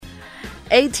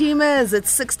A-teamers, it's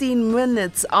 16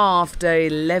 minutes after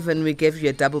 11. We give you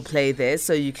a double play there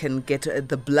so you can get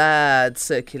the blood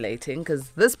circulating, because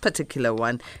this particular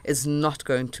one is not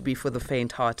going to be for the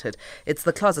faint-hearted. It's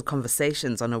the Closet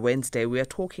Conversations on a Wednesday. We are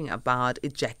talking about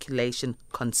ejaculation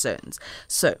concerns.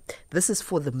 So this is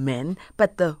for the men,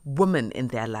 but the women in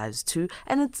their lives too.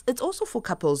 And it's also for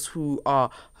couples who are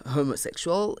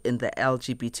homosexual in the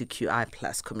LGBTQI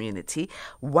plus community.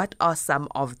 What are some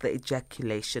of the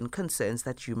ejaculation concerns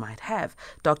that you might have?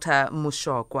 Dr.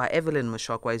 Moshokoa Evelyn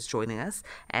Mmapula is joining us,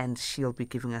 and she'll be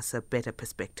giving us a better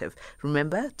perspective.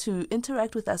 Remember to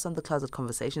interact with us on the Closet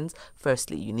Conversations.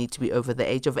 Firstly, you need to be over the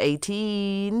age of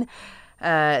 18.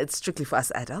 It's strictly for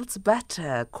us adults, but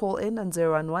call in on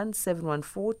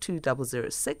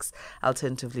 011-714-2006.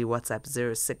 Alternatively, WhatsApp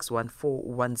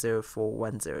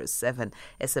 0614-104-107.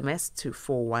 SMS to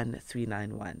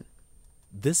 41391.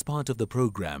 This part of the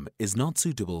program is not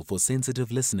suitable for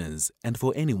sensitive listeners and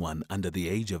for anyone under the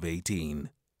age of 18.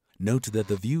 Note that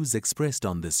the views expressed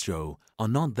on this show are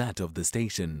not that of the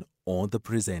station or the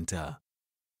presenter.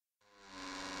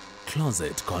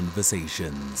 Closet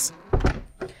Conversations.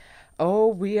 Oh,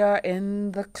 we are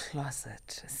in the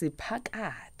closet.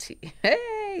 Sipakati.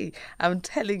 Hey, I'm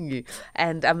telling you.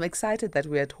 And I'm excited that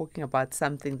we are talking about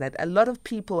something that a lot of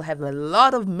people have a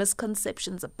lot of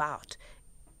misconceptions about.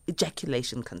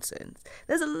 Ejaculation concerns.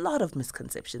 There's a lot of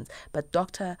misconceptions, but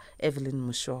Dr. Evelyn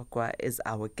Mmapula is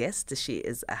our guest. She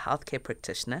is a healthcare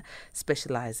practitioner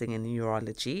specialising in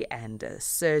urology and a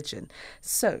surgeon.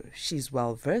 So she's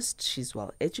well versed, she's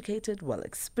well educated, well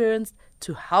experienced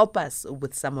to help us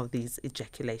with some of these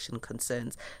ejaculation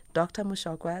concerns. Dr.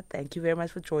 Mmapula, thank you very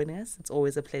much for joining us. It's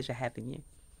always a pleasure having you.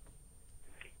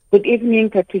 Good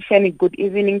evening, practitioner. Good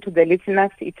evening to the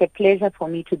listeners. It's a pleasure for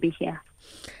me to be here.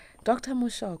 Dr.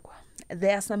 Moshokoa,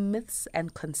 there are some myths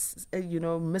and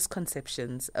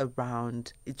misconceptions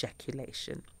around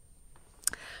ejaculation.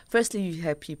 Firstly, you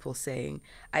hear people saying,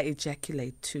 I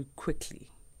ejaculate too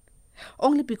quickly,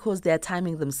 only because they're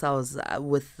timing themselves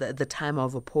with the time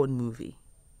of a porn movie.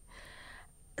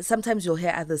 Sometimes you'll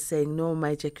hear others saying, no,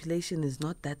 my ejaculation is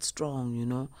not that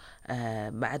strong, I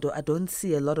don't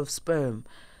see a lot of sperm.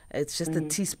 It's just a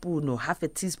teaspoon or half a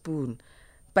teaspoon.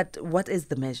 But what is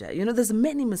the measure? There's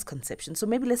many misconceptions. So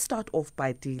maybe let's start off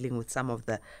by dealing with some of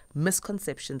the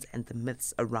misconceptions and the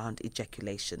myths around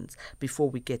ejaculations before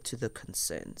we get to the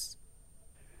concerns.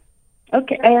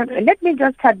 Okay, let me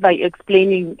just start by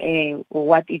explaining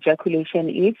what ejaculation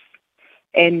is.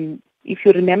 And if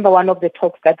you remember one of the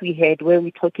talks that we had where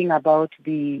we're talking about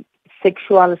the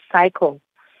sexual cycle,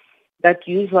 that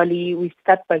usually we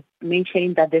start by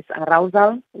mentioning that there's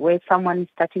arousal, where someone is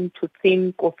starting to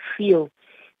think or feel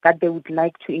that they would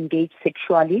like to engage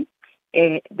sexually.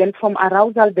 Then from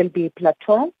arousal, there'll be a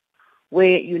plateau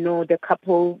where, the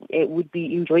couple would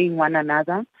be enjoying one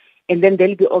another. And then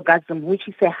there'll be orgasm, which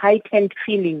is a heightened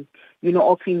feeling,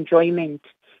 of enjoyment.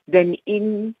 Then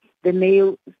in the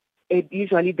male,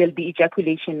 usually there'll be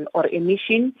ejaculation or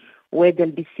emission, where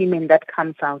there'll be semen that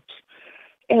comes out.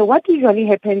 What usually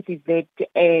happens is that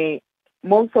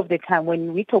most of the time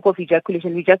when we talk of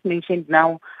ejaculation, we just mentioned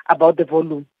now about the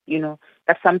volume,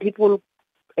 that some people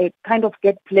kind of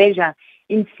get pleasure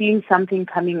in seeing something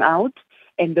coming out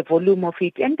and the volume of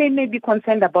it, and they may be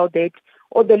concerned about that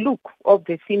or the look of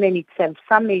the semen itself.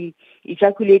 Some may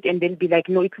ejaculate and they'll be like,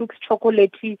 no, it looks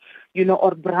chocolatey,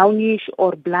 or brownish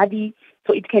or bloody.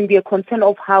 So it can be a concern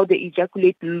of how the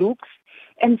ejaculate looks.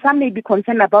 And some may be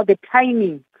concerned about the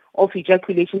timing of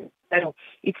ejaculation.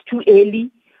 It's too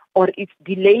early, or it's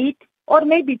delayed, or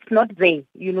maybe it's not there.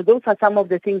 Those are some of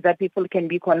the things that people can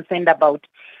be concerned about.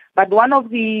 But one of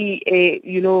the,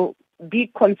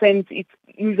 big concerns is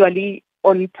usually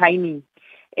on timing.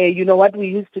 What we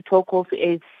used to talk of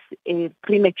as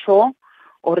premature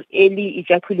or early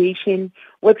ejaculation,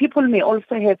 where people may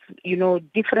also have,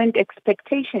 different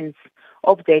expectations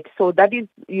of that. So that is,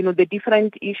 the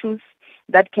different issues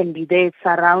that can be there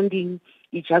surrounding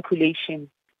ejaculation.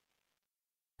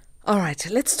 All right,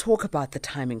 let's talk about the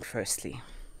timing firstly.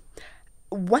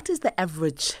 What is the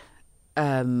average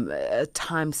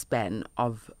time span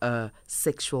of a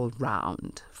sexual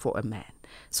round for a man?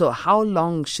 So how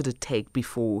long should it take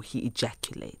before he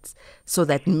ejaculates so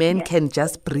that men can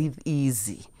just breathe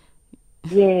easy?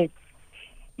 Yes.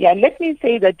 Yeah, let me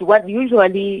say that what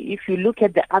usually, if you look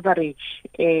at the average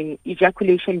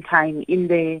ejaculation time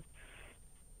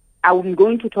I'm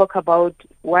going to talk about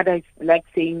what I like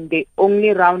saying the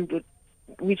only round,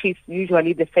 which is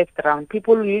usually the first round.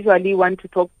 People usually want to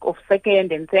talk of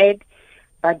second and third,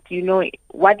 but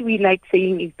what we like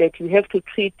saying is that you have to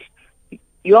treat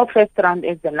your first round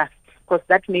as the last, because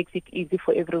that makes it easy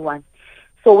for everyone.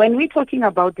 So when we're talking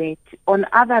about that, on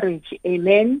average, a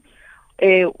man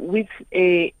with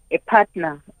a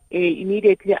partner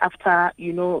immediately after,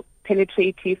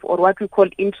 penetrative or what we call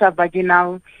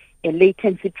intravaginal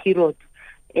latency period,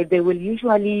 they will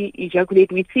usually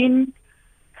ejaculate within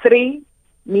 3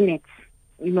 minutes,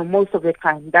 most of the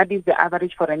time. That is the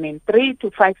average for a man, 3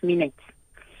 to 5 minutes.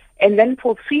 And then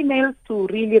for females to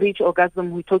really reach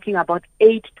orgasm, we're talking about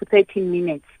 8 to 13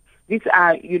 minutes. These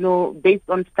are, based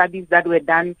on studies that were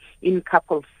done in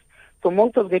couples. So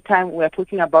most of the time we are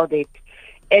talking about it.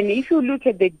 And if you look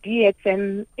at the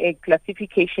DSM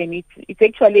classification, it's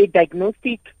actually a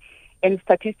diagnostic and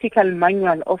statistical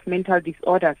manual of mental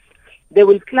disorders. They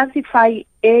will classify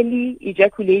early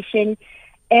ejaculation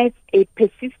as a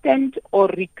persistent or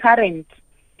recurrent,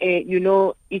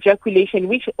 ejaculation,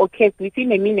 which occurs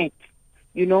within a minute,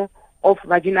 of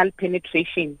vaginal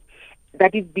penetration.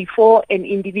 That is before an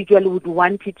individual would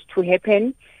want it to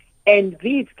happen. And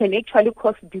this can actually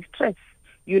cause distress,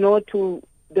 to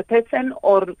the person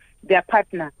or their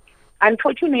partner.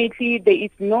 Unfortunately, there is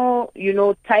no,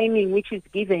 timing which is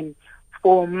given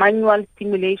for manual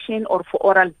stimulation or for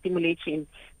oral stimulation.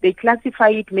 They classify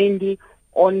it mainly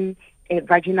on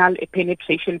vaginal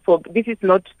penetration. So this is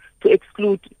not to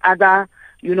exclude other,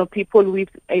 people with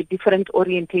a different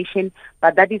orientation,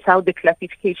 but that is how the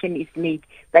classification is made,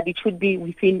 that it should be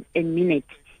within a minute,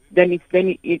 then it's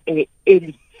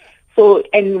early. So,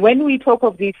 and when we talk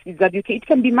of this, is that it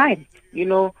can be mild,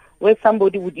 where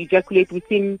somebody would ejaculate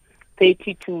within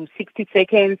 30 to 60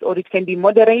 seconds, or it can be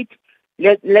moderate,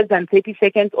 less than 30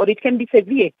 seconds, or it can be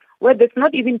severe, where there's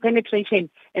not even penetration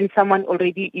and someone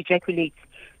already ejaculates.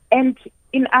 And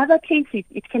in other cases,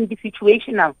 it can be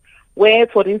situational, where,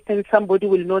 for instance, somebody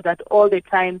will know that all the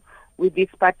time with this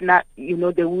partner,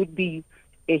 there would be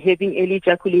having early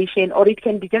ejaculation, or it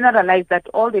can be generalized that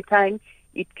all the time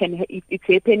it's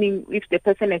happening if the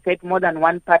person has had more than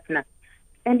one partner.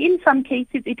 And in some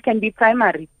cases, it can be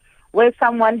primary, where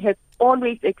someone has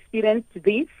always experienced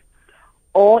this,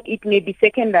 or it may be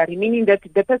secondary, meaning that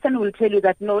the person will tell you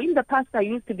that, no, in the past I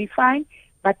used to be fine,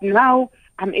 but now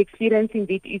I'm experiencing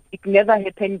it. It never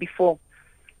happened before.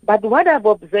 But what I've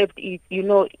observed is,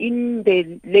 in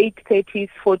the late 30s,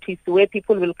 40s, where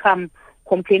people will come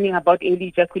complaining about early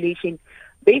ejaculation,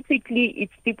 basically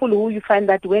it's people who you find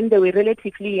that when they were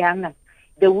relatively younger,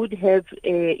 they would have,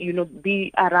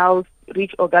 be aroused,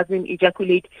 reach orgasm,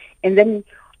 ejaculate, and then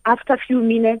after a few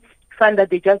minutes, find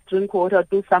that they just drink water,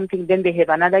 do something, then they have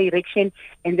another erection,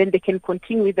 and then they can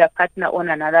continue with their partner on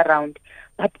another round.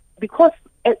 But because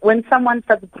when someone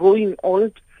starts growing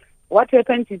old, what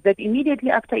happens is that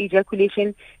immediately after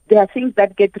ejaculation, there are things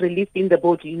that get released in the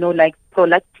body, like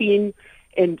prolactin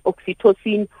and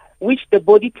oxytocin, which the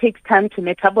body takes time to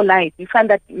metabolize. You find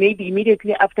that maybe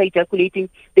immediately after ejaculating,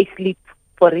 they sleep,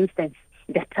 for instance.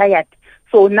 They're tired.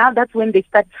 So now that's when they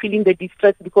start feeling the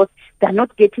distress because they're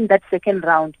not getting that second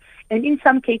round. And in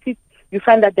some cases, you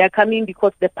find that they're coming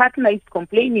because the partner is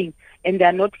complaining and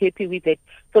they're not happy with it.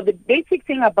 So the basic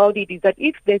thing about it is that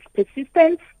if there's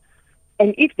persistence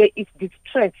and if there is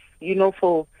distress,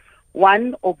 for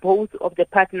one or both of the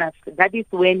partners, that is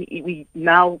when we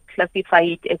now classify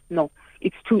it as no,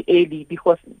 it's too early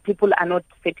because people are not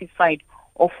satisfied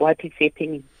of what is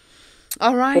happening.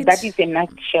 All right. So that is a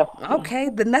nutshell. Okay,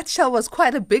 the nutshell was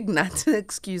quite a big nut,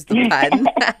 excuse the pun.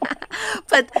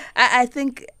 But I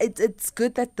think it's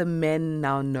good that the men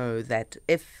now know that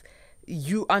if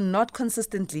you are not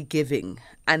consistently giving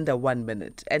under 1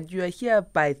 minute and you are here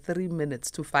by 3 minutes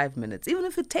to 5 minutes, even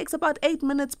if it takes about 8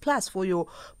 minutes plus for your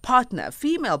partner,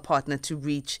 female partner, to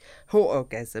reach her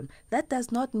orgasm, that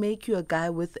does not make you a guy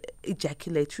with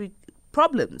ejaculatory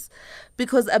problems.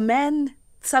 Because a man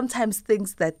sometimes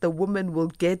thinks that the woman will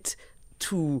get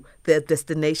to their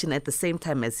destination at the same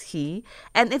time as he.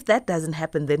 And if that doesn't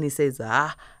happen, then he says,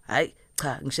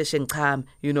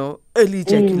 early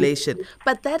ejaculation.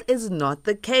 But that is not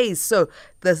the case. So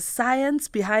the science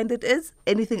behind it is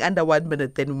anything under 1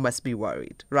 minute, then we must be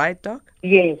worried. Right, Doc?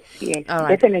 Yes, all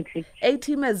right. Definitely.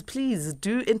 A-teamers, please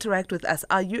do interact with us.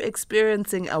 Are you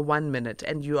experiencing a 1 minute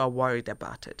and you are worried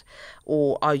about it?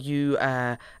 Or are you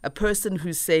a person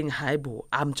who's saying, hi, bo,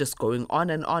 I'm just going on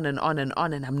and on and on and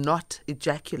on and I'm not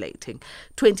ejaculating.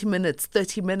 20 minutes,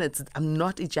 30 minutes, I'm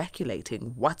not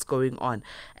ejaculating. What's going on?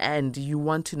 And you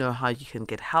want to know how you can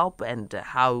get help and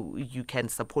how you can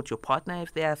support your partner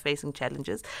if they are facing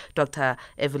challenges. Dr.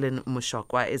 Evelyn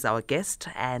Mmapula is our guest,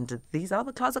 and these are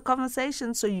the Closet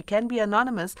Conversations, so you can be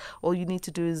anonymous. All you need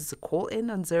to do is call in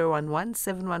on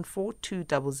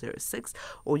 011-714-2006,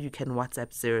 or you can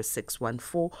WhatsApp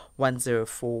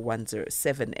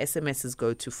 0614-104-107. SMSs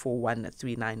go to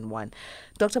 41391.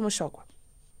 Dr. Moshokoa,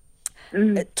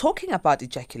 Talking about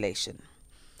ejaculation,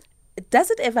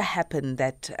 does it ever happen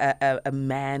that a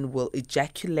man will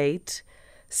ejaculate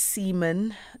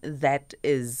semen that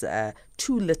is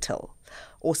too little,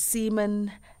 or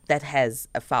semen that has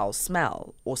a foul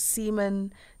smell, or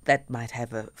semen that might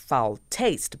have a foul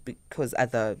taste because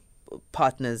other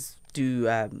partners do,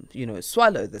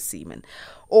 swallow the semen,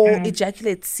 or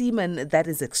ejaculate semen that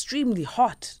is extremely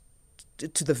hot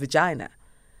to the vagina?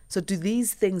 So do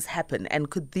these things happen, and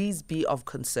could these be of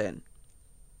concern?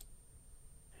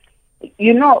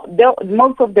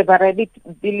 Most of the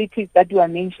variabilities that you are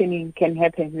mentioning can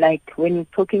happen, like when you're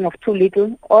talking of too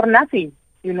little or nothing.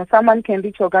 Someone can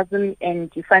reach orgasm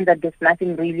and you find that there's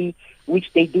nothing really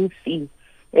which they do see.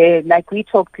 Like we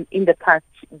talked in the past,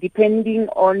 depending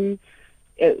on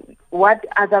what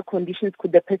other conditions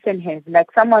could the person have.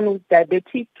 Like someone who's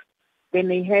diabetic, they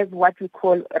may have what we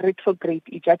call retrograde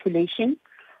ejaculation,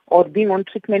 or being on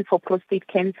treatment for prostate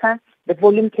cancer, the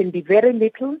volume can be very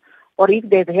little. Or if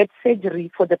they've had surgery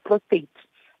for the prostate,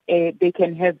 they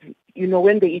can have,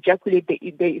 when they ejaculate,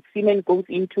 the semen goes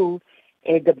into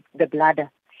the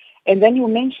bladder. And then you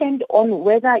mentioned on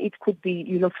whether it could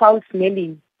be, foul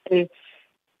smelling.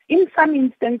 In some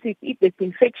instances, if there's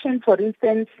infection, for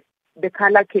instance, the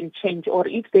color can change. Or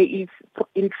if there is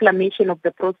inflammation of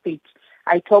the prostate,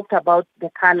 I talked about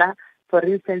the color, for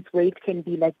instance, where it can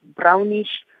be like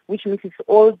brownish, which means it's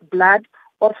old blood,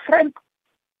 or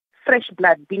fresh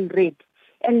blood being red.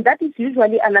 And that is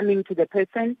usually alarming to the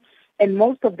person. And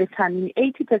most of the time,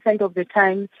 in 80% of the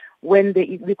time, when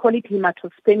we call it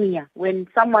hematospenia, when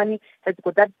someone has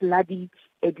got that bloody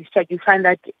discharge, you find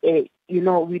that,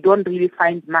 we don't really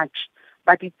find much.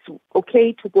 But it's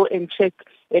okay to go and check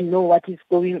and know what is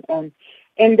going on.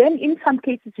 And then in some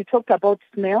cases, you talked about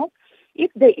smell.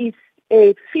 If there is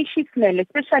a fishy smell,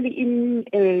 especially in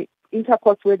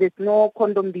intercourse where there's no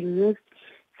condom being used,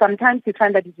 sometimes you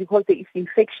find that it's because there is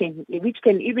infection, which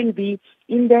can even be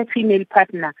in the female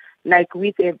partner, like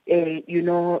with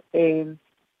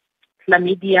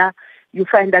chlamydia. You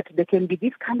find that there can be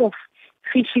this kind of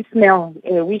fishy smell,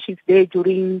 which is there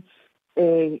during,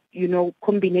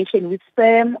 combination with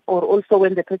sperm, or also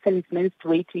when the person is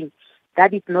menstruating.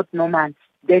 That is not normal.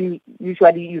 Then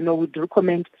usually, we'd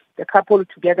recommend the couple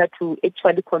together to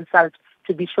actually consult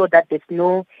to be sure that there's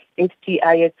no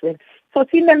STI as well. So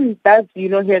semen does,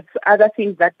 have other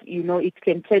things that, it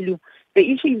can tell you.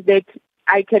 The issue is that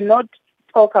I cannot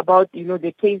talk about,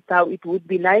 the taste, how it would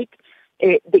be like.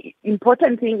 The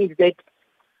important thing is that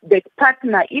the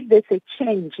partner, if there's a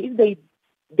change, if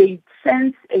they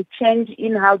sense a change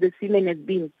in how the semen has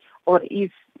been or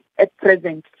is at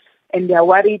present, and they are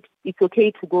worried, it's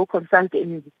okay to go consult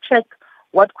and check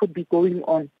what could be going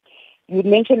on. You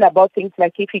mentioned about things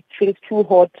like if it feels too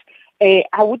hot.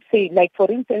 I would say, like, for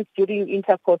instance, during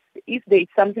intercourse, if there is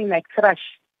something like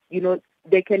thrush,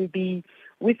 there can be,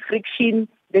 with friction,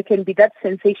 there can be that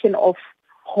sensation of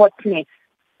hotness.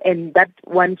 And that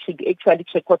one should actually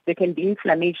check out. There can be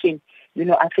inflammation,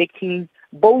 affecting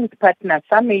both partners.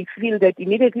 Some may feel that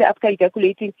immediately after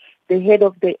ejaculating, the head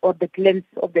of the glands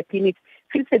of the penis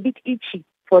feels a bit itchy,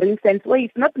 for instance, where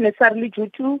it's not necessarily due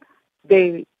to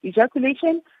the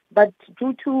ejaculation, but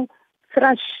due to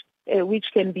thrush,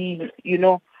 which can be,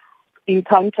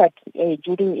 encountered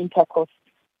during intercourse.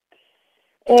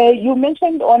 You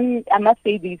mentioned I must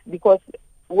say this, because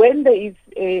when there is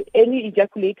any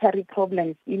ejaculatory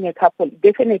problems in a couple,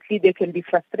 definitely there can be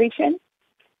frustration.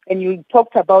 And you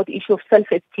talked about issue of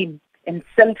self-esteem and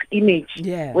self-image,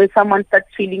 where someone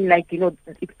starts feeling like,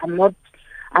 I'm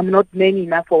not man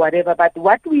enough or whatever. But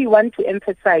what we want to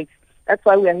emphasize, that's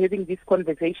why we are having this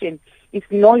conversation, is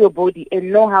know your body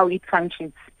and know how it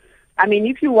functions. I mean,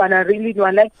 if you want to really know,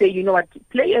 like say,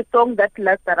 play a song that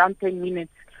lasts around 10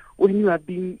 minutes when you are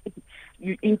being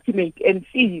intimate, and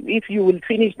see if you will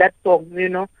finish that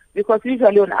song, because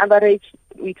usually on average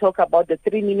we talk about the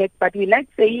 3 minutes, but we like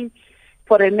saying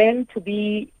for a man to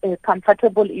be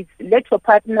comfortable is let your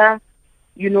partner,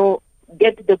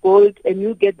 get the gold and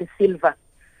you get the silver.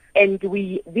 And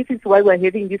this is why we're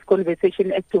having this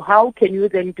conversation as to how can you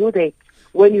then do that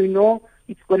when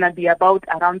it's going to be about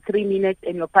around 3 minutes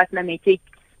and your partner may take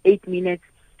 8 minutes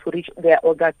to reach their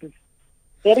orgasm.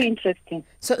 Very interesting.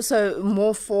 So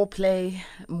more foreplay,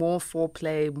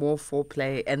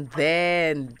 and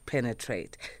then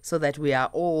penetrate, so that we are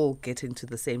all getting to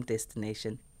the same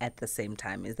destination at the same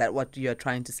time. Is that what you're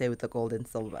trying to say with the gold and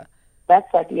silver? That's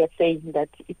what we are saying, that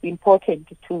it's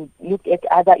important to look at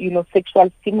other,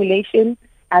 sexual stimulation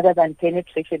other than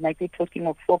penetration. Like we're talking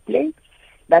of foreplay,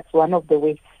 that's one of the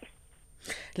ways.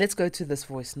 Let's go to this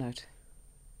voice note.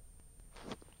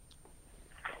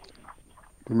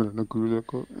 Dr.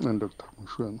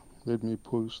 Moshokoa let me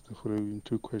pose the following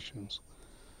two questions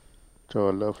to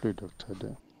our lovely doctor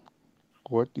there.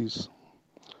 What is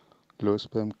low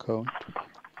sperm count?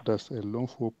 Does a long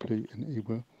foreplay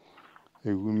enable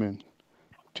a woman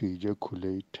to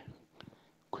ejaculate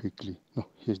quickly? No,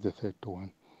 here's the third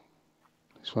one.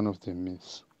 It's one of the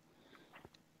myths.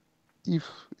 If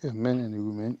a man and a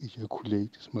woman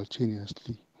ejaculate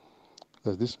simultaneously,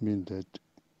 does this mean that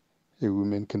a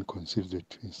woman can conceive the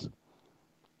twins?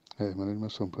 My name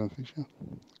is Fisher.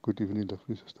 Good evening,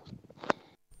 lovely sisters.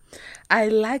 I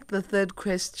like the third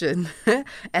question,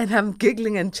 and I'm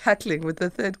giggling and chuckling with the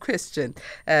third question,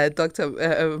 Dr.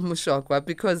 Moshokoa,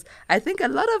 because I think a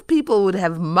lot of people would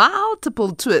have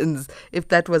multiple twins if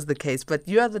that was the case. But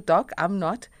you are the doc, I'm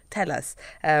not. Tell us.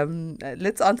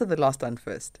 Let's answer the last one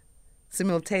first.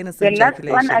 Simultaneous ejaculation.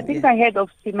 The last one, I think I heard of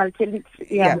simultaneous.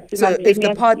 Yeah. So if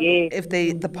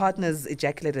the partners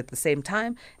ejaculate at the same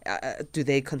time, do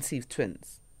they conceive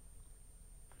twins?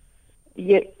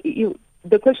 Yeah,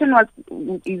 the question was,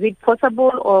 is it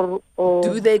possible or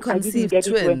do they conceive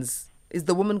twins? Is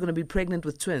the woman going to be pregnant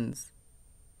with twins?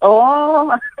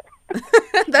 Oh,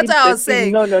 that's what I was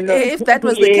saying. No. If that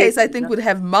was the case, I think we'd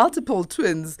have multiple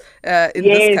twins in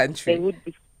this country.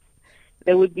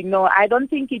 There would be no. I don't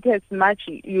think it has much,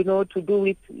 to do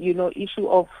with, issue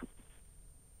of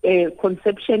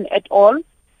conception at all.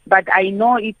 But I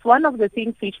know it's one of the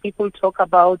things which people talk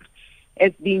about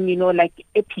as being, like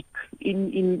epic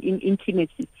in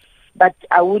intimacy. But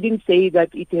I wouldn't say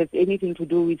that it has anything to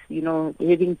do with,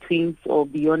 having twins or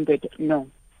beyond that. No.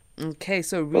 Okay,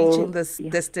 so reaching this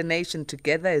destination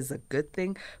together is a good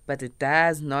thing, but it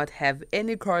does not have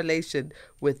any correlation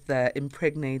with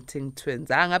impregnating twins.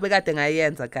 Guys,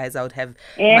 I would have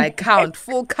my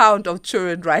full count of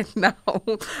children right now.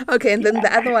 Okay, and then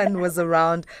the other one was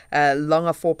around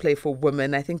longer foreplay for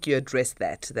women. I think you addressed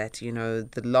that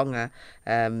the longer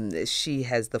she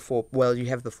has you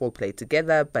have the foreplay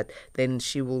together, but then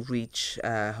she will reach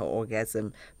her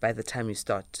orgasm by the time you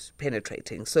start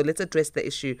penetrating. So let's address the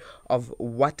issue of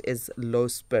what is low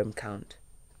sperm count.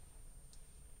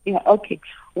 Yeah, okay.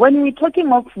 When we're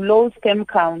talking of low sperm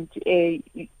count,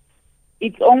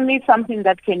 it's only something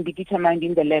that can be determined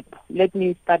in the lab. Let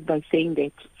me start by saying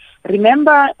that.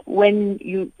 Remember, when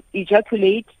you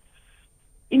ejaculate,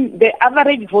 in the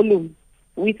average volume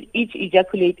with each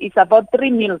ejaculate is about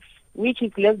 3 mL, which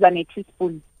is less than a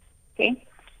teaspoon. Okay?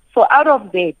 So out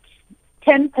of that,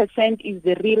 10% is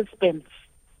the real sperm.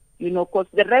 Because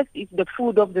the rest is the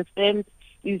food of the sperm,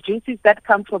 is juices that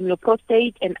come from your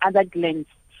prostate and other glands,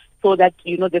 so that,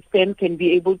 the sperm can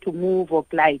be able to move or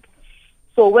glide.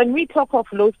 So when we talk of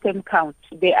low sperm count,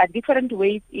 there are different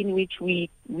ways in which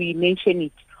we mention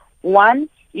it. One,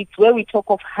 it's where we talk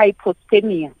of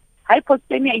hypospermia.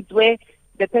 Hypospermia is where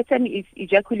the person is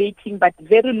ejaculating but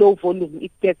very low volume.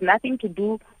 It has nothing to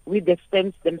do with the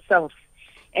sperms themselves.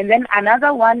 And then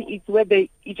another one is where the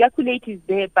ejaculate is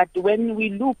there, but when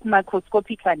we look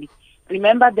microscopically,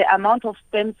 remember the amount of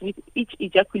sperms with each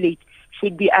ejaculate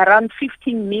should be around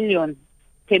 15 million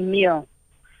per ml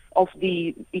of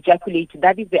the ejaculate.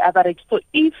 That is the average. So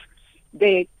if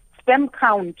the sperm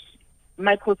count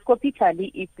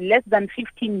microscopically is less than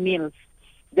 15 mils,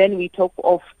 then we talk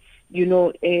of,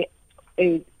 low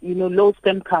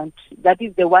sperm count. That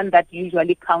is the one that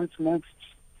usually counts most.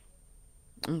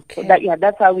 Okay. So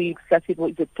that's how we classify.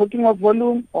 Is it talking of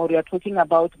volume, or we are talking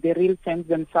about the real sperms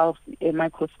themselves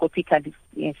microscopically?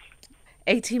 Yes.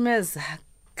 A-teamers,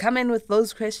 come in with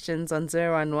those questions on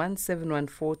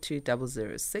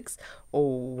 011-714-2006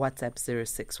 or WhatsApp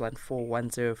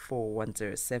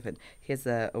 0614-104-107. Here's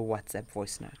a WhatsApp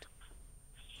voice note.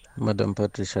 Madam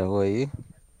Patricia, how are you?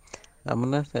 I'm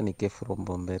Nathan from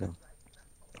Bombera.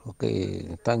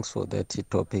 Okay, thanks for that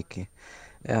topic.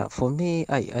 For me,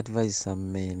 I advise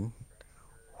some men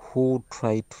who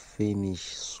try to finish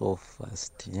so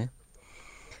fast. It's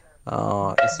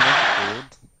not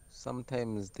good.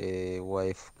 Sometimes the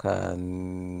wife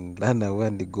can run away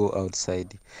and go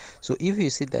outside. So if you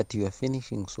see that you are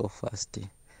finishing so fast,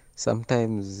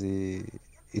 sometimes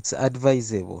it's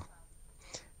advisable.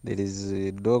 There is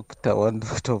one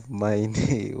doctor of mine,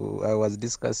 I was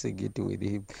discussing it with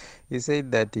him. He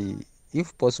said that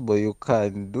if possible, you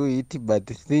can do it, but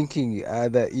thinking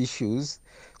other issues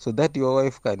so that your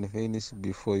wife can finish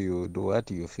before you do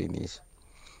what you finish.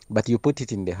 But you put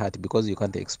it in the heart because you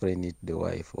can't explain it to the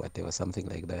wife, whatever, something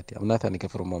like that. I'm Nathan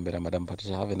from Mombera, Madam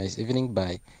Patricia. Have a nice evening.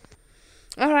 Bye.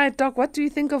 All right, Doc, what do you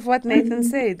think of what Nathan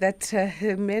said, that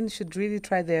men should really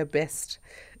try their best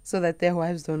so that their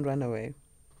wives don't run away?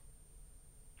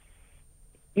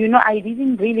 I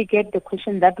didn't really get the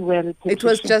question that well. It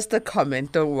was Patricia. just a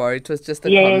comment. Don't worry. It was just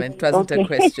a Yes, comment. It wasn't a okay.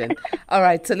 question. All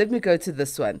right. So let me go to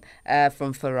this one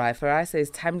from Farai. Farai says,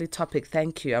 timely topic.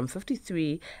 Thank you. I'm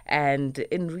 53 and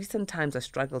in recent times I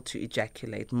struggle to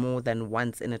ejaculate more than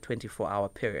once in a 24-hour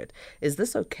period. Is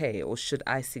this okay or should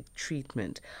I seek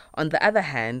treatment? On the other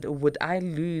hand, would I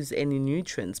lose any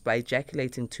nutrients by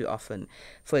ejaculating too often?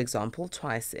 For example,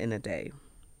 twice in a day.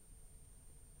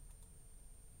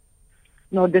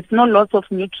 No, there's no loss of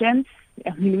nutrients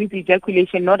with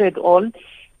ejaculation, not at all.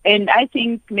 And I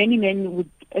think many men would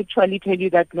actually tell you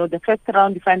that, no, the first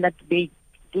round you find that they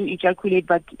do ejaculate,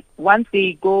 but once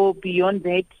they go beyond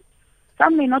that,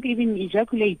 some may not even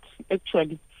ejaculate,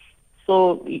 actually.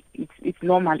 So it's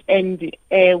normal. And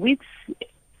with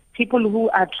people who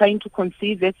are trying to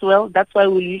conceive as well, that's why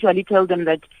we usually tell them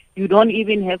that you don't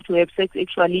even have to have sex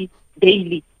actually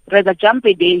daily. Rather jump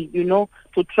a day,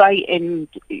 to try and,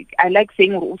 I like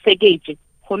saying, so that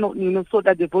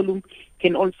the volume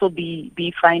can also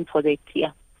be fine for that,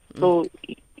 yeah. So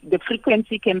the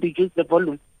frequency can reduce the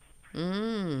volume.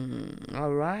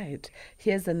 All right.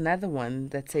 Here's another one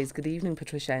that says, good evening,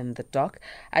 Patricia and the doc.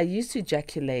 I used to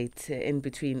ejaculate in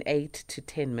between 8 to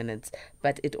 10 minutes,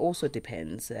 but it also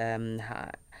depends.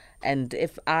 And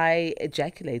if I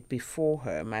ejaculate before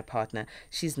her, my partner,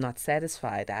 she's not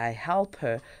satisfied. I help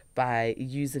her by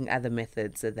using other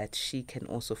methods so that she can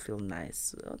also feel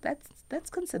nice. So that's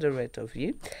considerate of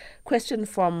you. Question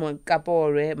from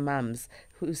Kapore Mums,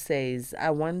 who says,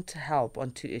 I want help on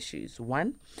 2 issues.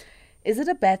 1, is it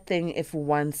a bad thing if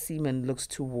one's semen looks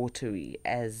too watery,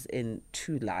 as in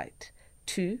too light?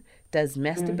 2, does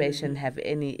masturbation have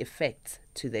any effects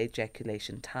to the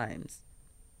ejaculation times?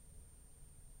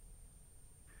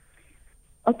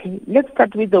 Okay, let's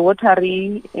start with the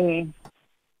watery.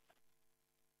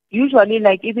 Usually,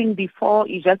 like even before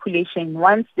ejaculation,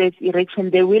 once there's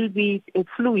erection, there will be a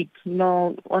fluid,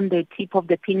 on the tip of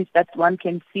the penis that one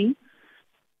can see.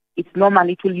 It's normal.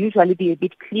 It will usually be a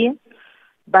bit clear.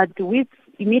 But with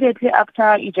immediately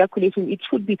after ejaculation, it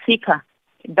should be thicker.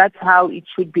 That's how it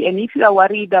should be. And if you are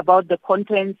worried about the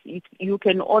contents, you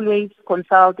can always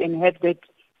consult and have that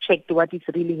checked what is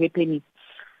really happening.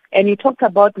 And you talked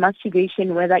about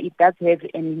masturbation, whether it does have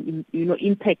an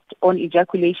impact on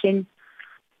ejaculation.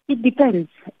 It depends.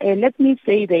 Let me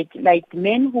say that, like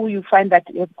men who you find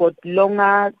that have got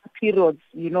longer periods,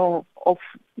 of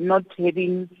not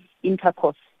having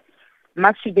intercourse,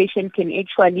 masturbation can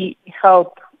actually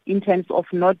help in terms of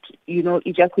not,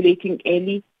 ejaculating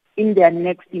early in their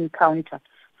next encounter.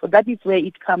 So that is where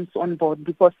it comes on board,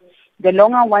 because the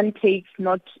longer one takes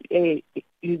not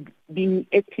being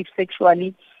active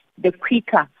sexually, the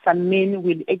quicker some men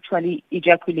will actually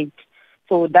ejaculate.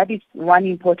 So that is one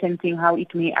important thing, how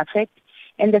it may affect.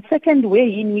 And the second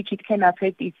way in which it can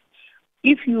affect is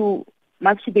if you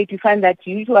masturbate, you find that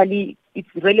usually it's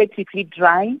relatively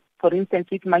dry, for instance,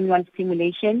 with manual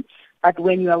stimulation. But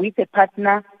when you are with a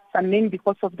partner, some men,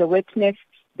 because of the wetness,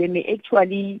 they may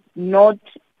actually have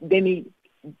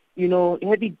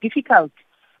it difficult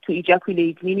to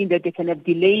ejaculate, meaning that they can have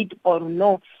delayed or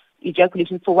no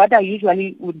ejaculation. So what I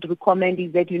usually would recommend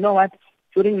is that,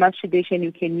 during masturbation,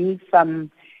 you can use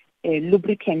some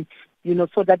lubricant,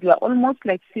 so that you are almost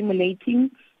like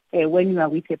simulating when you are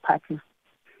with a partner.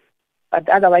 But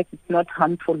otherwise, it's not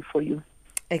harmful for you.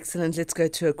 Excellent. Let's go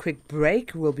to a quick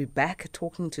break. We'll be back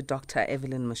talking to Dr.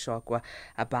 Evelyn Mmapula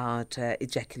about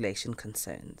ejaculation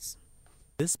concerns.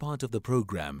 This part of the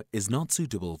program is not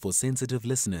suitable for sensitive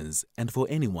listeners and for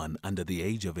anyone under the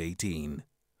age of 18.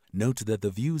 Note that the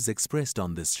views expressed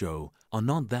on this show are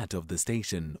not that of the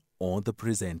station or the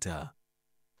presenter.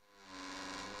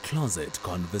 Closet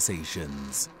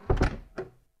Conversations.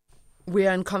 We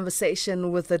are in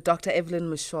conversation with Dr. Evelyn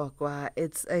Mmapula.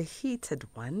 It's a heated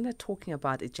one, talking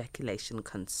about ejaculation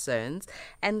concerns.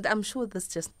 And I'm sure this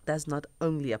just does not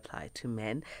only apply to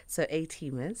men. So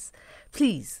A-teamers,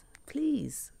 please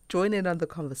join in on the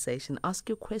conversation. Ask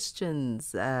your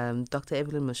questions. Dr.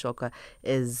 Evelyn Mmapula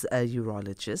is a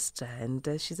urologist and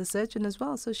she's a surgeon as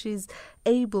well. So she's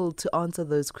able to answer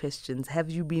those questions. Have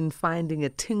you been finding a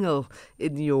tingle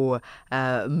in your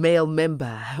male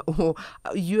member? Or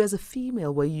you as a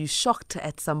female, were you shocked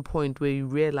at some point where you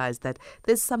realized that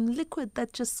there's some liquid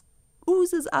that just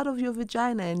oozes out of your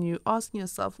vagina and you're asking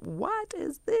yourself, what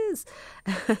is this?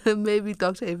 Maybe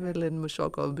Dr. Evelyn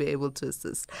Mmapula will be able to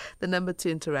assist. The number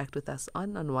to interact with us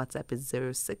on WhatsApp is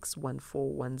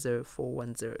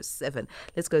 0614104107.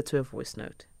 Let's go to a voice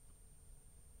note.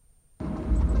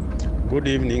 Good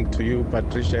evening to you,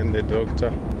 Patricia and the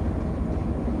doctor.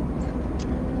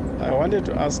 I wanted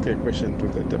to ask a question to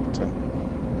the doctor.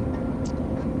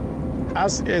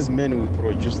 us as men, we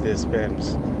produce the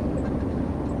sperms.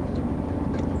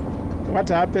 What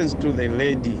happens to the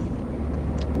lady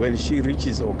when she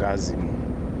reaches orgasm?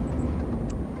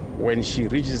 When she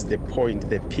reaches the point,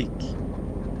 the peak,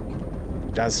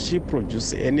 does she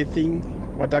produce anything?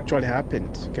 What actually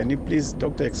happened? Can you please,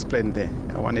 doctor, explain there?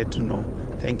 I wanted to know.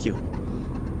 Thank you.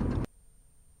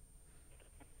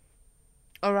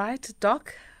 All right,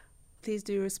 Doc, please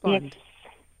do respond.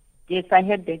 Yes, I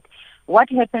heard that. What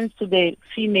happens to the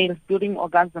female during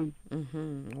orgasm?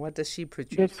 Mm-hmm. What does she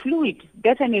produce? There's fluid,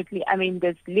 definitely. I mean,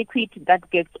 there's liquid that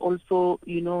gets also,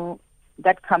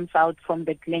 that comes out from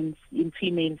the glands in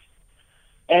females.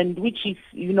 And which is,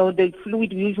 the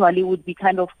fluid usually would be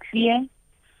kind of clear,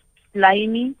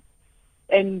 slimy,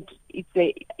 and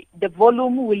the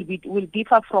volume will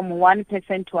differ from one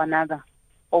person to another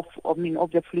of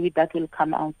the fluid that will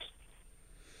come out.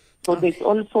 So There's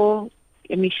also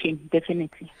emission,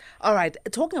 definitely. All right.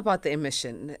 Talking about the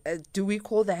emission, do we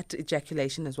call that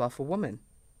ejaculation as well for women?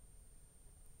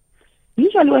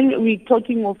 Usually when we're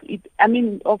talking of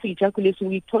ejaculation,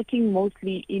 we're talking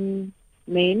mostly in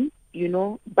men,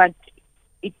 but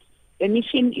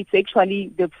emission is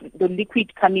actually the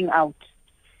liquid coming out.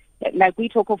 Like we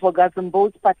talk of orgasm,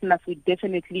 both partners will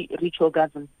definitely reach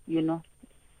orgasm,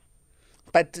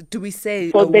 But do we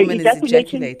say a woman is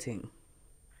ejaculating?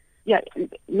 Yeah,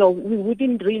 no, we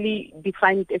wouldn't really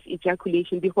define it as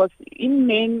ejaculation, because in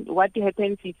men, what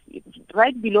happens is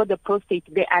right below the prostate,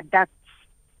 there are ducts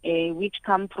which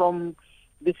come from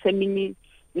the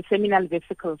seminal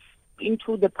vesicles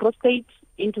into the prostate,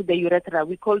 into the urethra.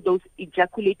 We call those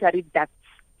ejaculatory ducts.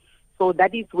 So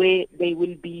that is where they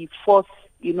will be force,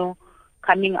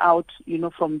 coming out,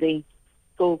 from there.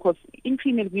 So, because in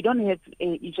females, we don't have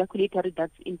ejaculatory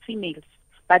ducts in females,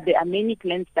 but there are many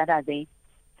glands that are there.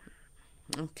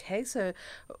 Okay, so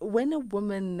when a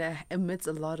woman emits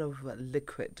a lot of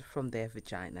liquid from their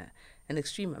vagina, an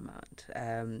extreme amount,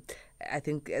 I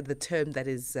think the term that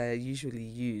is usually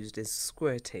used is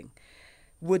squirting.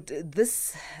 Would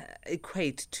this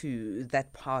equate to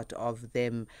that part of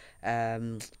them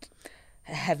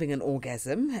having an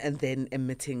orgasm and then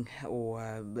emitting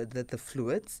the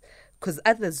fluids? Because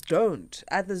others don't.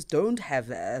 Others don't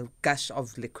have a gush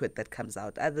of liquid that comes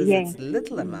out. Others, it's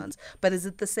little amounts. But is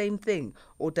it the same thing?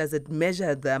 Or does it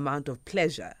measure the amount of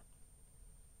pleasure?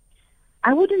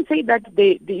 I wouldn't say that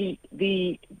the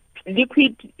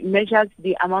liquid measures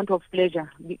the amount of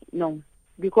pleasure. No.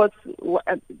 Because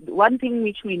one thing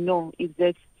which we know is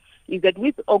that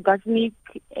with orgasmic,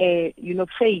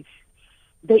 phase,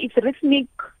 there is rhythmic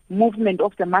movement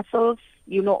of the muscles,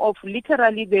 of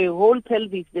literally the whole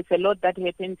pelvis. There's a lot that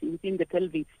happens within the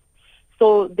pelvis.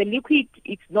 So the liquid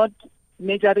is not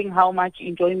measuring how much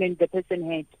enjoyment the person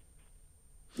had.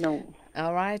 No.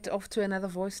 All right, off to another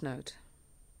voice note.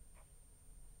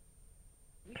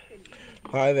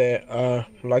 Hi there. I'd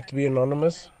like to be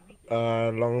anonymous.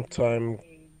 Long time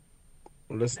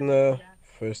listener,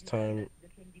 first time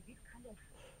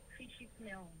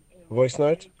voice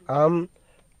note.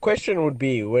 Question would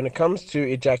be, when it comes to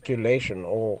ejaculation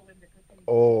or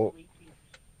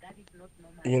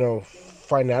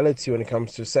finality when it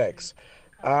comes to sex,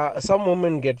 some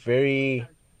women get very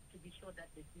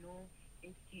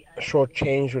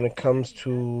shortchanged when it comes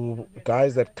to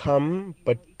guys that come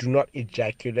but do not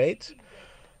ejaculate.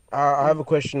 I have a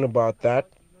question about that.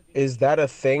 Is that a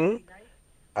thing?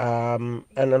 And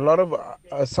a lot of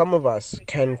some of us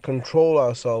can control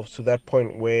ourselves to that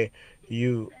point where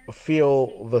you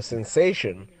feel the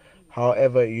sensation,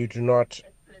 however you do not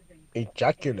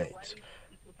ejaculate.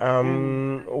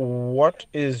 What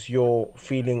is your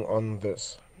feeling on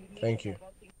this? Thank you.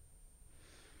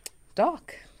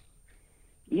 Doc.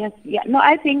 Yes, yeah. No,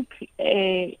 I think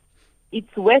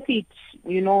it's worth it,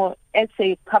 as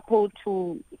a couple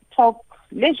to talk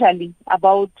leisurely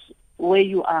about where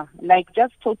you are. Like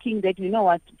just talking that,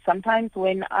 sometimes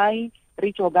when I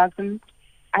reach orgasm,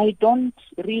 I don't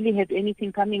really have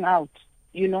anything coming out,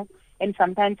 and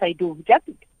sometimes I do. Just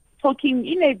talking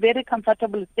in a very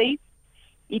comfortable state,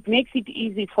 it makes it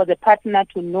easy for the partner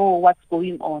to know what's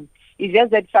going on. It's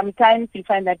just that sometimes you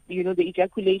find that, the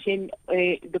ejaculation,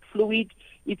 the fluid,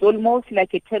 is almost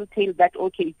like a telltale that,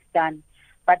 okay, it's done.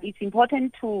 But it's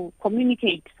important to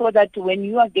communicate so that when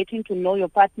you are getting to know your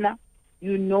partner,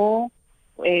 you know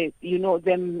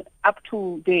them up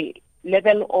to the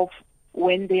level of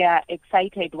when they are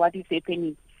excited, what is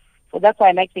happening. So that's why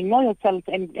I like to know yourself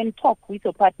and talk with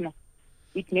your partner.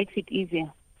 It makes it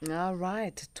easier. All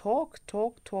right. Talk.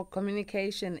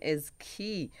 Communication is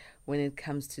key when it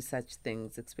comes to such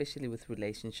things, especially with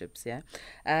relationships,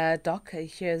 yeah? Doc,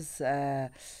 here's a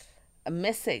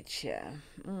message here.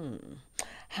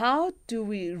 How do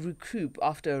we recoup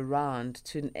after a round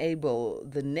to enable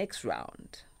the next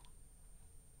round?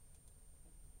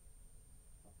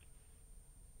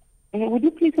 Would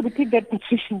you please repeat that,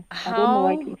 Patricia? I don't know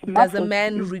why it's does a muffled.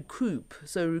 man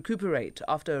recuperate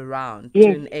after a round to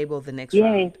enable the next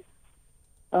round?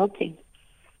 Okay.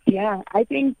 Yeah, I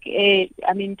think, to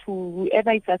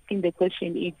whoever is asking the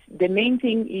question, the main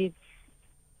thing is,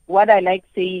 what I like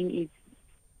saying is,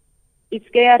 it's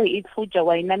scary, it's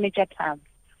fujawa in a tab.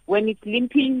 When it's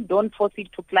limping, don't force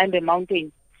it to climb a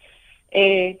mountain.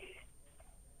 Usually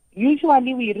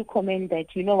we recommend that,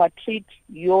 treat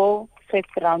your first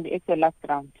round as your last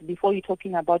round before you're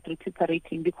talking about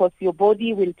recuperating, because your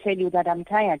body will tell you that I'm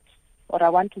tired or I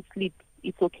want to sleep.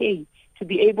 It's okay to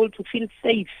be able to feel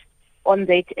safe on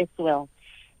that as well.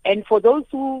 And for those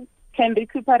who can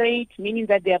recuperate, meaning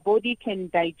that their body can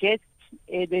digest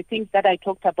the things that I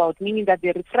talked about, meaning that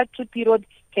the refractory period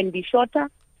can be shorter,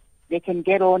 they can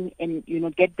get on and,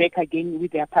 get back again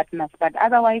with their partners. But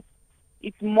otherwise,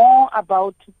 it's more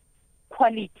about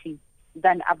quality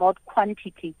than about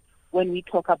quantity when we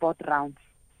talk about rounds.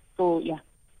 So, yeah.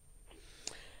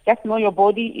 Just know your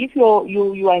body. If you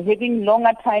are having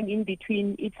longer time in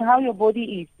between, it's how your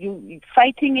body is. You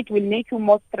fighting it will make you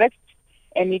more stressed,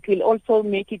 and it will also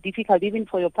make it difficult even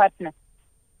for your partner.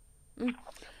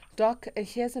 Doc,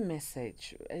 here's a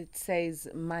message. It says,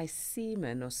 my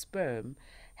semen or sperm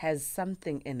has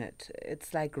something in it.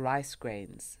 It's like rice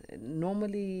grains.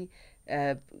 Normally,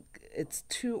 it's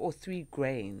 2 or 3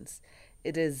 grains.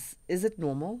 Is it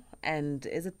normal? And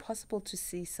is it possible to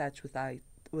see such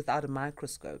without a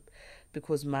microscope?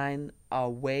 Because mine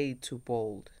are way too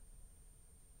bold.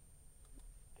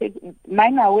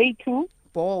 Mine are way too?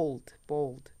 Bold.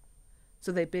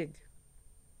 So they're big.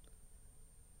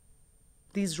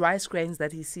 These rice grains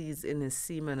that he sees in his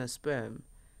semen or sperm,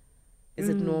 is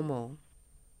it normal?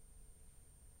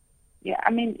 Yeah,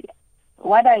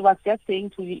 what I was just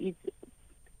saying to you is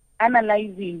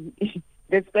analyzing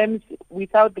the sperms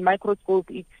without the microscope,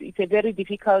 it's a very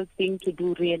difficult thing to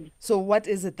do, really. So what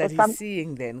is it that he's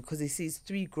seeing then? Because he sees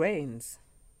 3 grains.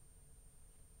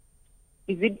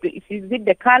 Is it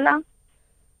the color?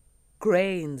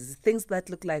 Grains, things that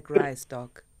look like rice,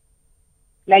 Doc.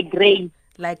 Like grain?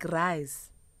 Like rice.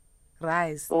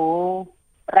 Oh,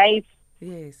 rice.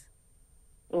 Yes.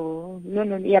 Oh, no.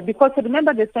 Yeah, because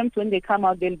remember the sperms, when they come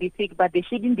out, they'll be thick, but they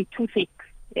shouldn't be too thick.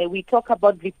 We talk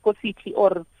about viscosity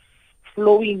or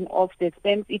flowing of the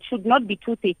sperms. It should not be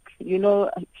too thick. We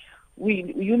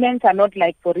humans are not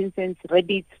like, for instance,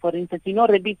 rabbits. For instance,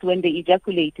 rabbits, when they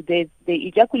ejaculate, they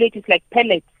ejaculate is like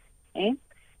pellets,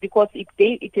 because it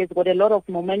has got a lot of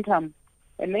momentum.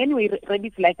 And then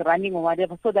rabbits like running or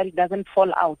whatever, so that it doesn't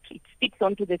fall out. It sticks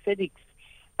onto the cervix.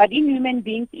 But in human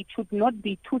beings, it should not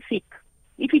be too thick.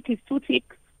 If it is too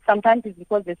thick, sometimes it's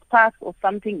because there's spark or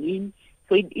something in.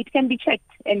 So it can be checked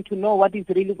and to know what is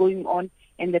really going on,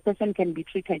 and the person can be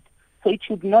treated. So it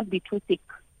should not be too thick.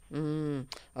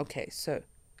 Okay, so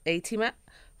Atima,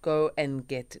 go and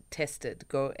get tested.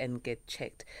 Go and get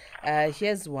checked.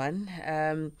 Here's one.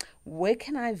 Where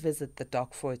can I visit the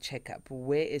doc for a checkup?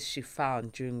 Where is she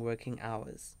found during working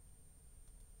hours?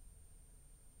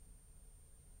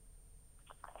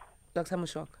 Dr.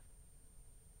 Mushok,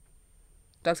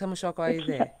 are you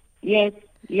there? Yes,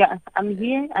 yeah, I'm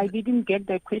here. I didn't get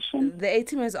the question. The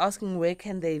ATM is asking where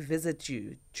can they visit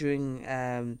you during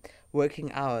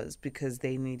working hours because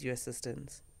they need your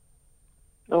assistance.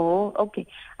 Oh, okay.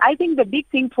 I think the big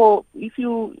thing if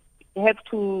you have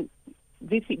to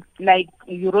visit, like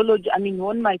urology,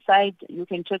 on my site, you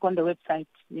can check on the website.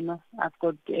 I've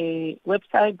got a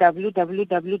website,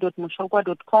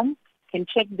 www.moshokoa.com. Can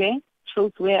check there,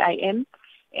 shows where I am.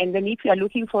 And then if you are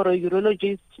looking for a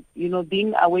urologist,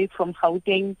 being away from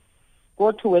Gauteng,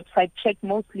 go to website, check.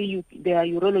 Mostly there are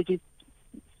urologists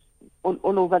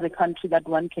all over the country that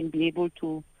one can be able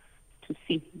to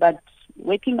see. But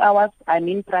working hours, I'm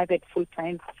in private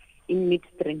full-time in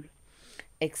midstream.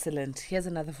 Excellent. Here's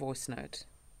another voice note.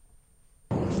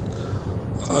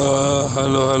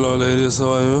 Hello, ladies.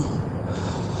 How are you?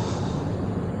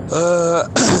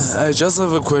 I just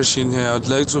have a question here. I'd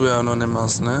like to be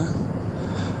anonymous, né?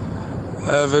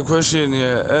 I have a question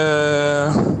here.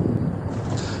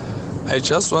 I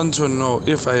just want to know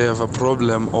if I have a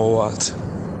problem or what.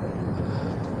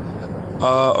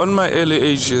 On my early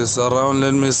ages, around,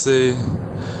 let me say,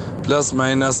 plus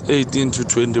minus 18 to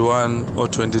 21 or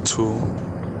 22,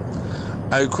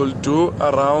 I could do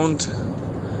around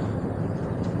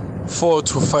 4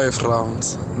 to 5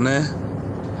 rounds, né?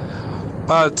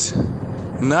 But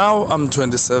now I'm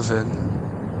 27.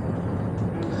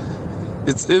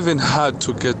 It's even hard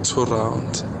to get 2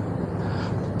 rounds.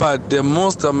 But the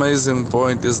most amazing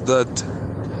point is that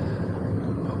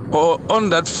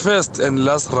on that first and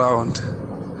last round,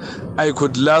 I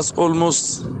could last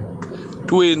almost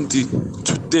 20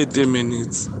 to 30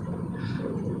 minutes.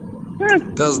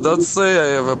 Does that say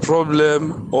I have a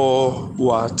problem or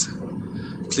what?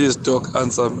 Please, Doc,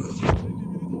 answer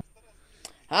me.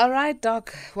 All right,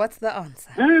 Doc, what's the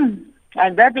answer?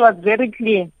 And that was very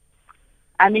clear.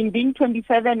 I mean, being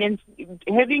 27 and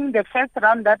having the first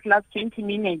round that lasts 20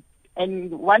 minutes and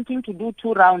wanting to do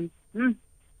 2 rounds.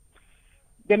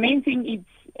 The main thing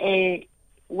is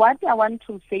what I want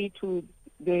to say to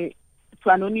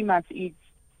Anonymous is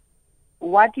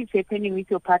what is happening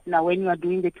with your partner when you are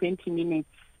doing the 20 minutes.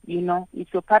 You know, is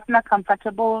your partner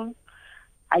comfortable?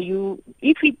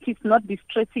 If it is not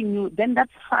distressing you, then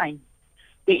that's fine.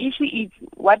 The issue is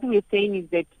what we're saying is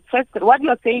that first, what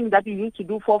you're saying that you used to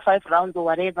do 4 or 5 rounds or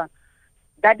whatever,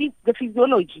 that is the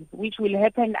physiology which will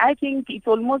happen. I think it's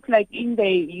almost like in the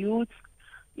youth,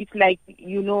 it's like,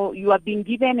 you know, you are being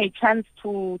given a chance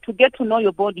to get to know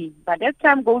your body. But as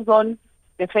time goes on,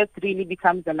 the first really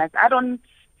becomes the last. I don't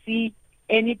see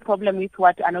any problem with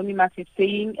what Anonymous is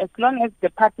saying, as long as the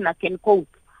partner can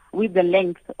cope with the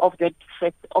length of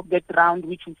that round,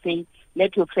 which you say,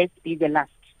 let your first be the last.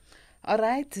 All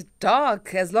right,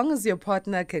 Doc, as long as your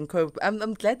partner can cope.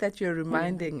 I'm glad that you're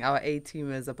reminding our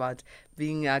A-teamers about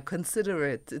being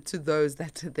considerate to those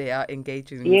that they are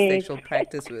engaging in sexual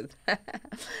practice with.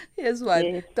 Here's one.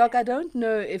 Yes. Doc, I don't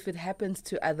know if it happens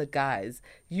to other guys.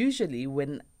 Usually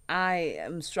when I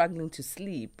am struggling to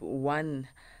sleep,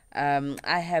 I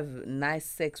have nice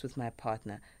sex with my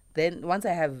partner. Then once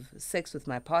I have sex with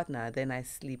my partner, then I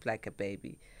sleep like a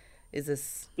baby. Is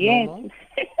this normal?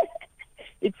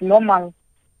 It's normal.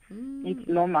 It's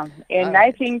normal. And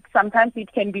I think sometimes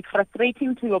it can be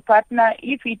frustrating to your partner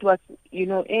if it was, you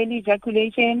know, early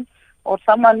ejaculation or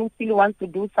someone who still wants to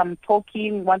do some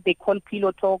talking, what they call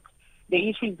pillow talk. The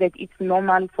issue is that it's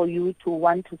normal for you to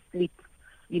want to sleep.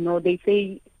 You know, they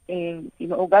say,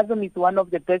 orgasm is one of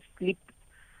the best sleep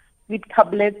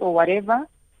tablets or whatever.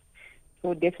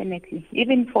 So definitely.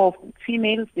 Even for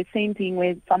females, the same thing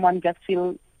where someone just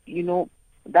feels, you know,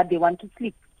 that they want to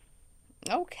sleep.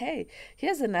 Okay.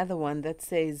 Here's another one that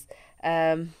says,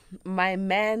 my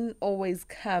man always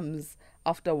comes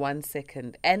after 1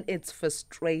 second and it's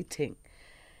frustrating.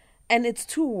 And it's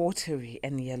too watery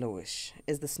and yellowish.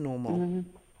 Is this normal? Mm-hmm.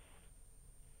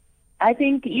 I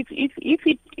think if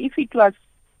it was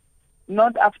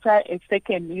not after a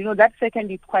second, you know, that second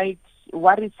is quite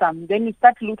worrisome. Then you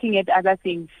start looking at other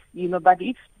things, you know. But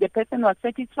if the person was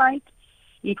satisfied,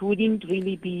 it wouldn't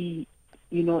really be,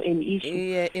 you know, an issue.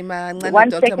 Yeah,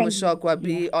 Dr. Moshokoa,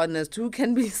 be honest. Who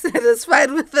can be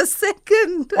satisfied with a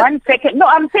second? 1 second. No,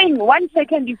 I'm saying 1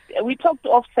 second is, we talked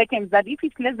of seconds, that if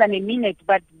it's less than a minute,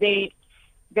 but the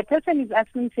person is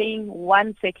asking, saying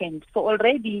 1 second. So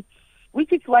already,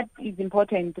 which is what is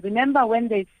important. Remember, when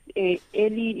there's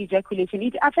early ejaculation,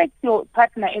 it affects your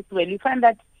partner as well. You find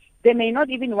that they may not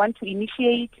even want to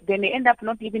initiate. They may end up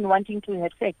not even wanting to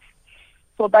have sex.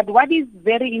 So, but what is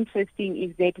very interesting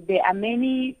is that there are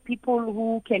many people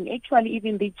who can actually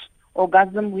even reach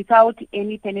orgasm without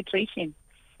any penetration.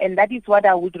 And that is what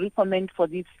I would recommend for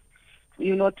this,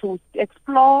 you know, to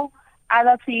explore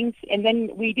other things. And then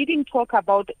we didn't talk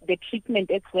about the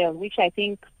treatment as well, which I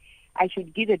think I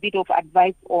should give a bit of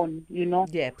advice on, you know.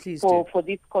 Yeah, please do. For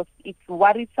this, because it's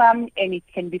worrisome and it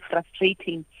can be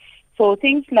frustrating. So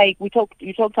things like, you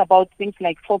talked about things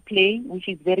like foreplay, which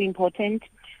is very important.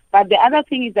 But the other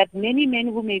thing is that many men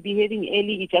who may be having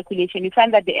early ejaculation, you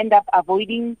find that they end up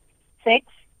avoiding sex,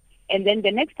 and then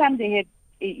the next time they have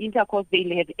intercourse,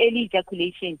 they'll have early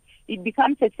ejaculation. It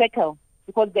becomes a cycle,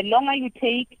 because the longer you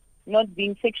take not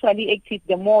being sexually active,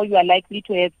 the more you are likely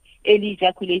to have early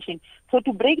ejaculation. So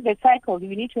to break the cycle,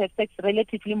 you need to have sex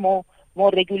relatively more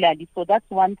regularly. So that's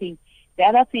one thing. The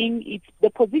other thing is the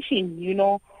position, you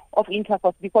know, of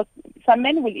intercourse, because some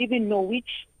men will even know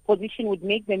which position would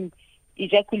make them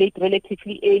ejaculate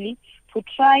relatively early, to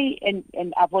try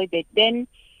and avoid that. Then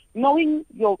knowing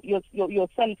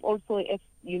yourself also, as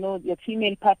you know, your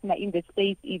female partner in the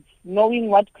space, is knowing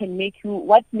what makes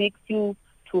you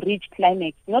to reach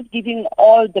climax, not giving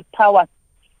all the power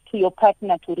to your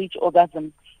partner to reach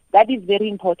orgasm. That is very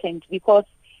important, because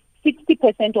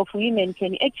 60% of women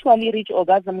can actually reach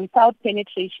orgasm without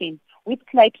penetration, with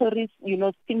clitoris, you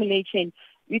know, stimulation,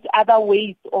 with other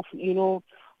ways of, you know,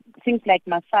 things like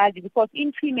massage, because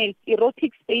in females,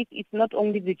 erotic space is not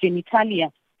only the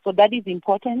genitalia, so that is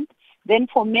important. Then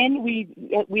for men, we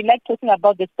like talking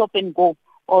about the stop and go,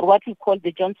 or what we call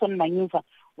the Johnson maneuver,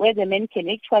 where the men can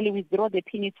actually withdraw the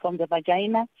penis from the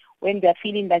vagina when they're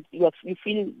feeling that you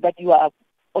feel that you are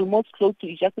almost close to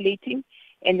ejaculating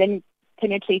and then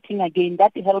penetrating again.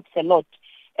 That helps a lot.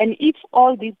 And if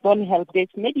all these don't help, there's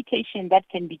medication that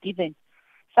can be given.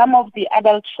 Some of the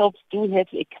adult shops do have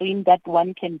a cream that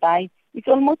one can buy. It's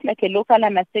almost like a local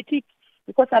anesthetic,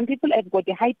 because some people have got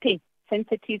a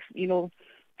hyper-sensitive,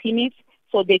 penis,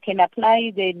 so they can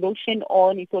apply the lotion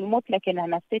on. It's almost like an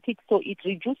anesthetic, so it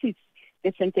reduces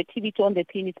the sensitivity on the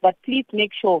penis. But please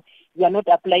make sure you are not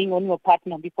applying on your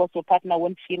partner, because your partner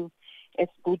won't feel as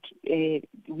good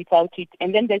without it.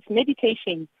 And then there's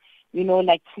medication,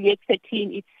 like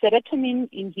fluoxetine. It's serotonin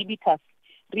inhibitors,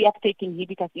 reuptake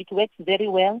inhibitors. It works very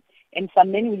well. And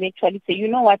some men will actually say, you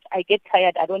know what, I get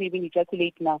tired, I don't even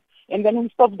ejaculate now. And then we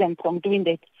stop them from doing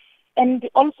that. And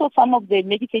also some of the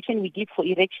medication we give for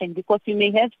erection, because you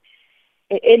may have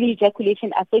early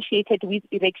ejaculation associated with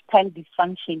erectile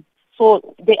dysfunction.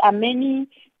 So there are many,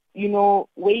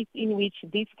 ways in which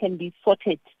this can be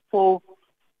sorted. So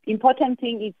important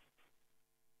thing is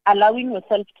allowing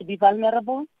yourself to be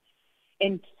vulnerable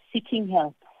and seeking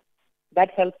help.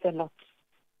 That helps a lot.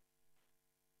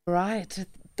 Right.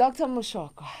 Dr.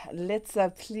 Moshokoa, let's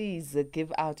please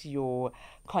give out your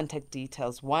contact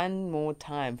details one more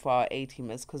time for our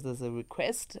A-teamers, because there's a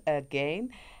request again,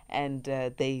 and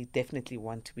they definitely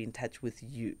want to be in touch with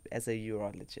you as a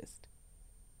urologist.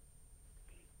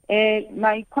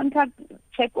 My contact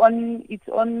it's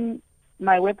on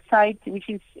my website, which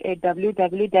is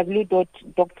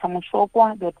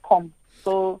www.drmoshokoa.com.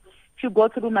 So if you go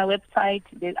through my website,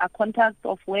 there are contacts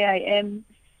of where I am,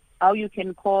 how you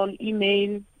can call,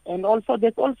 email, and also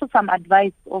there's also some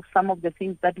advice of some of the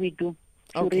things that we do.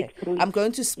 Okay, I'm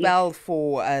going to spell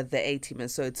for the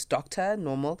A-teamers. So it's Dr.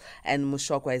 Normal, and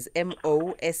Moshokoa is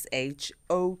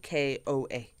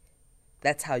Moshokoa.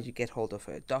 That's how you get hold of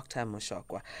her, Dr.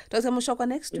 Moshokoa. Dr. Moshokoa,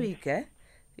 next week,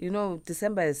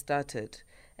 December has started,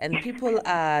 and people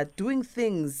are doing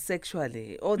things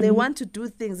sexually, or they want to do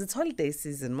things. It's holiday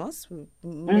season,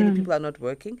 many people are not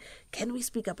working. Can we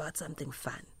speak about something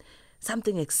fun,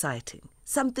 something exciting,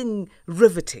 something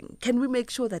riveting? Can we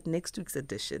make sure that next week's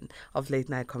edition of Late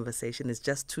Night Conversation is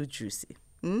just too juicy?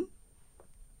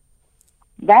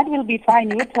 That will be fine.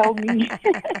 You tell me.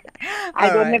 I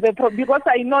don't have a problem, because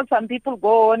I know some people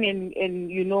go on and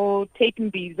taking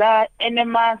visa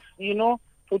enemas,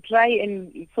 to try,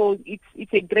 and so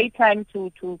it's a great time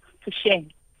to share.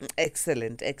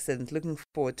 Excellent. Looking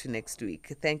forward to next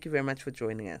week. Thank you very much for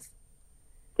joining us.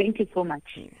 Thank you so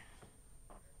much. Yeah.